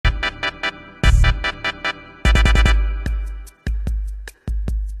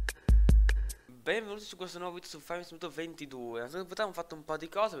Benvenuti su questo nuovo video su minuto 22. Abbiamo fatto un po' di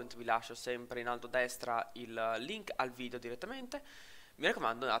cose, mentre vi lascio sempre in alto a destra il link al video direttamente. Mi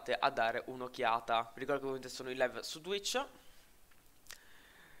raccomando, andate a dare un'occhiata. Vi ricordo che ovviamente sono in live su Twitch.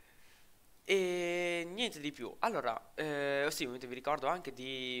 E niente di più. Allora, sì, ovviamente vi ricordo anche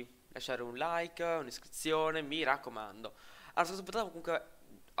di lasciare un like, un'iscrizione, mi raccomando. Allora, scorsa puntata comunque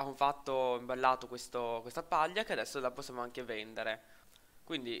abbiamo fatto, imballato questa paglia che adesso la possiamo anche vendere.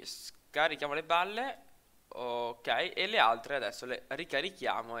 Quindi scarichiamo le balle, ok, e le altre adesso le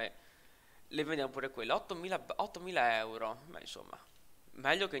ricarichiamo e le vendiamo pure quelle. 8.000 euro, ma insomma,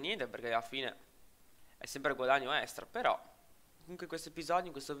 meglio che niente perché alla fine è sempre guadagno extra, però comunque in questo episodio,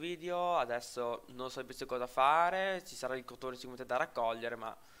 in questo video, adesso non so di preciso cosa fare, ci sarà il cotone sicuramente da raccogliere,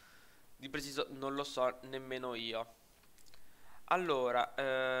 ma di preciso non lo so nemmeno io. Allora,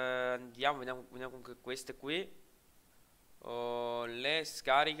 vediamo comunque queste qui. Oh, le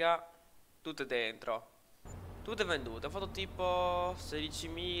scarica tutte dentro. Tutte vendute. Ho fatto tipo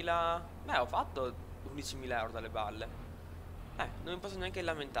 16.000. Beh, ho fatto 11.000 euro dalle balle. Non mi posso neanche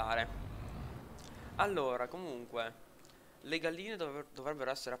lamentare. Allora, comunque, le galline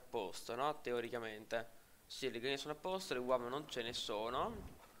dovrebbero essere a posto, no? Teoricamente. Sì, le galline sono a posto, le uova non ce ne sono.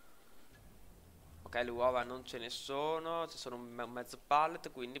 Ok, le uova non ce ne sono, ci sono un mezzo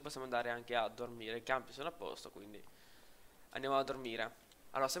pallet, quindi possiamo andare anche a dormire. I campi sono a posto, quindi andiamo a dormire.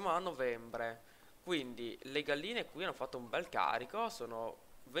 Allora, siamo a novembre, quindi le galline qui hanno fatto un bel carico, sono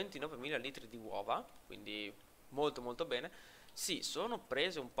 29.000 litri di uova, quindi molto molto bene. Sì, sono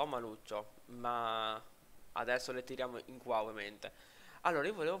prese un po' maluccio, ma adesso le tiriamo in qua ovviamente. Allora,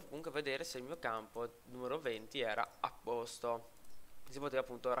 io volevo comunque vedere se il mio campo numero 20 era a posto, si poteva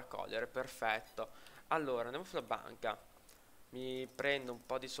appunto raccogliere, perfetto. Allora, andiamo sulla banca, mi prendo un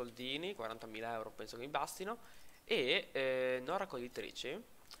po' di soldini, 40.000 euro penso che mi bastino, e non raccoglitrici,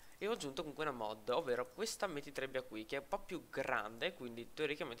 e ho aggiunto comunque una mod, ovvero questa metitrebbia qui che è un po' più grande, quindi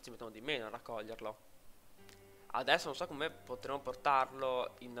teoricamente ci mettono di meno a raccoglierlo. Adesso non so come potremo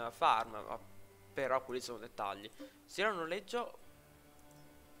portarlo in farm, però quelli sono dettagli. Se era un noleggio,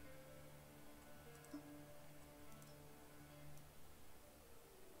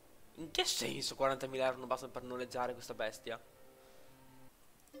 in che senso 40.000 euro non bastano per noleggiare questa bestia?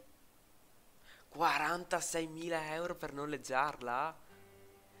 46.000 euro per noleggiarla?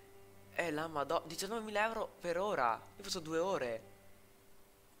 La madonna, 19.000 euro per ora. Io faccio 2 ore.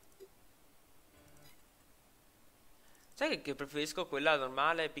 Sai che preferisco quella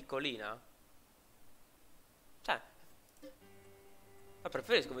normale piccolina? Cioè, la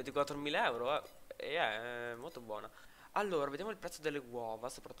preferisco 24.000 euro, e è molto buona. Allora, vediamo il prezzo delle uova,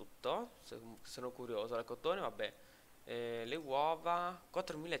 soprattutto, se sono curioso. Il cotone, vabbè. Le uova,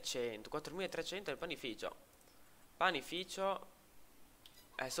 4.100, 4.300 il panificio. Panificio,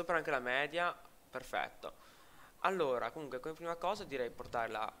 è sopra anche la media, perfetto. Allora, comunque, come prima cosa direi portare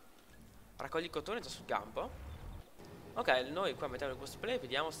la raccogli il cotone già sul campo. Ok, noi qua mettiamo il cosplay,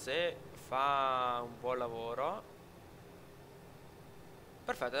 vediamo se fa un buon lavoro.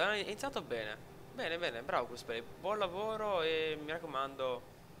 Perfetto, è iniziato bene. Bene, bene, bravo cosplay. Buon lavoro e mi raccomando,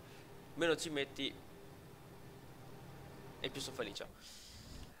 meno ci metti e più sono felice.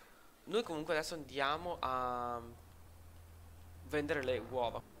 Noi comunque adesso andiamo a vendere le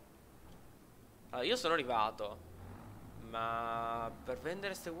uova. Allora, io sono arrivato, ma per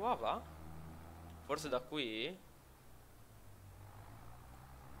vendere queste uova? Forse da qui?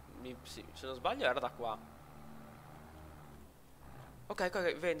 Sì, se non sbaglio era da qua. Ok, ok,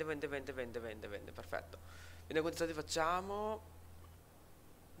 ok, vende, perfetto. Vediamo quanti soldi facciamo.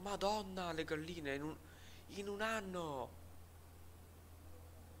 Madonna, le galline in un anno.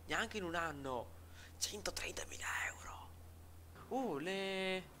 Neanche in un anno. 130.000 euro.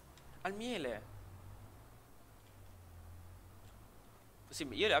 Le... al miele. Sì,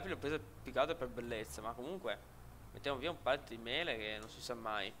 io le api le ho prese più che altro per bellezza, ma comunque mettiamo via un paio di mele che non si sa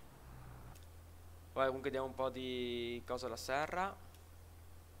mai. Poi comunque diamo un po' di cosa alla serra.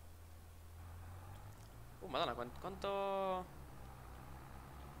 Madonna, quanto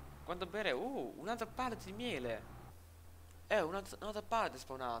bere? Un altro pallet di miele. Un altro pallet è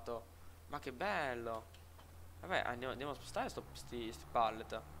spawnato. Ma che bello. Vabbè, andiamo a spostare sti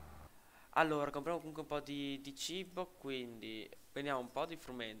pallet. Allora, compriamo comunque un po' di cibo, quindi prendiamo un po' di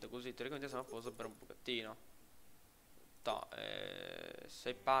frumento, così teoricamente siamo a posto per un pochettino.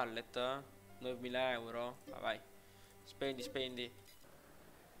 6 pallet, 9.000 euro, vai, spendi, spendi.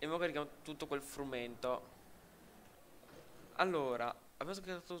 E ora carichiamo tutto quel frumento. Allora, abbiamo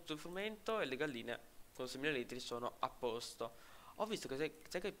scaricato tutto il frumento e le galline con 6.000 litri sono a posto. Ho visto che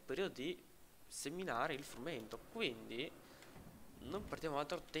c'è che è il periodo di seminare il frumento, quindi non perdiamo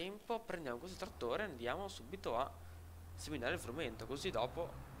altro tempo, prendiamo questo trattore e andiamo subito a seminare il frumento, così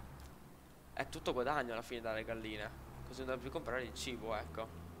dopo è tutto guadagno alla fine dalle galline, così non dobbiamo più comprare il cibo,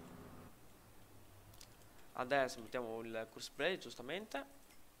 ecco. Adesso mettiamo il course play, giustamente.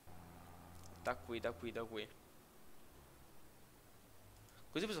 Da qui, da qui, da qui.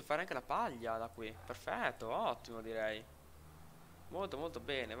 Così posso fare anche la paglia da qui. Perfetto, ottimo direi. Molto molto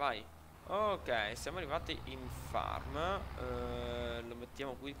bene, vai. Ok, siamo arrivati in farm. Lo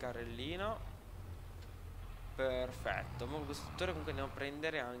mettiamo qui il carrellino. Perfetto. Ma questo trattore comunque andiamo a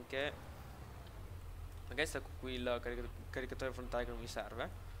prendere anche. Magari sta qui il caricatore frontale che non mi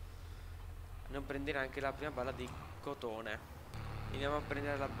serve. Andiamo a prendere anche la prima balla di cotone. Andiamo a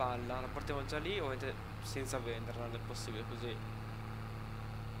prendere la balla. La portiamo già lì, ovviamente senza venderla, non è possibile così.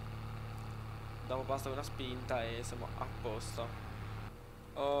 Dopo basta una spinta e siamo a posto.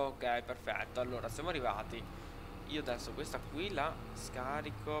 Ok, perfetto. Allora, siamo arrivati. Io adesso questa qui la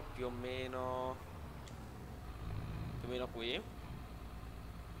scarico più o meno qui.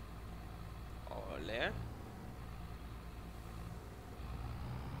 Olè.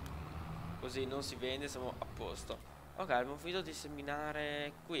 Così non si vende, siamo a posto. Ok, abbiamo finito di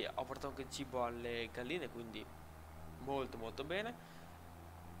seminare qui. Ho portato anche il cibo alle galline, quindi molto molto bene.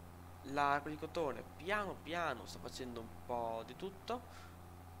 L'arco di cotone piano piano sta facendo un po' di tutto.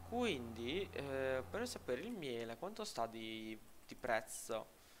 Quindi per sapere il miele quanto sta di prezzo.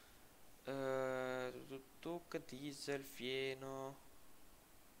 Diesel, fieno,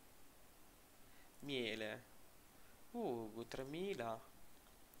 miele. 3000.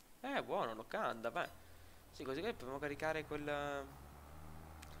 Buono, locanda, beh. Sì, così che dobbiamo caricare quelle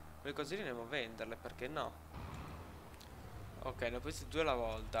cosine e andiamo a venderle, perché no? Ok, ne ho presi due alla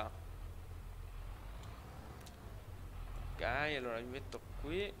volta. Ok, allora mi metto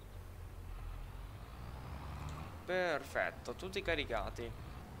qui. Perfetto, tutti caricati.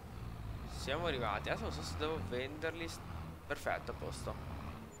 Siamo arrivati. Adesso non so se devo venderli. Perfetto, a posto.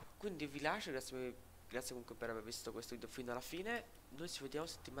 Quindi vi lascio, grazie comunque per aver visto questo video fino alla fine. Noi ci vediamo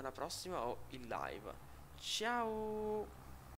settimana prossima o in live. Ciao!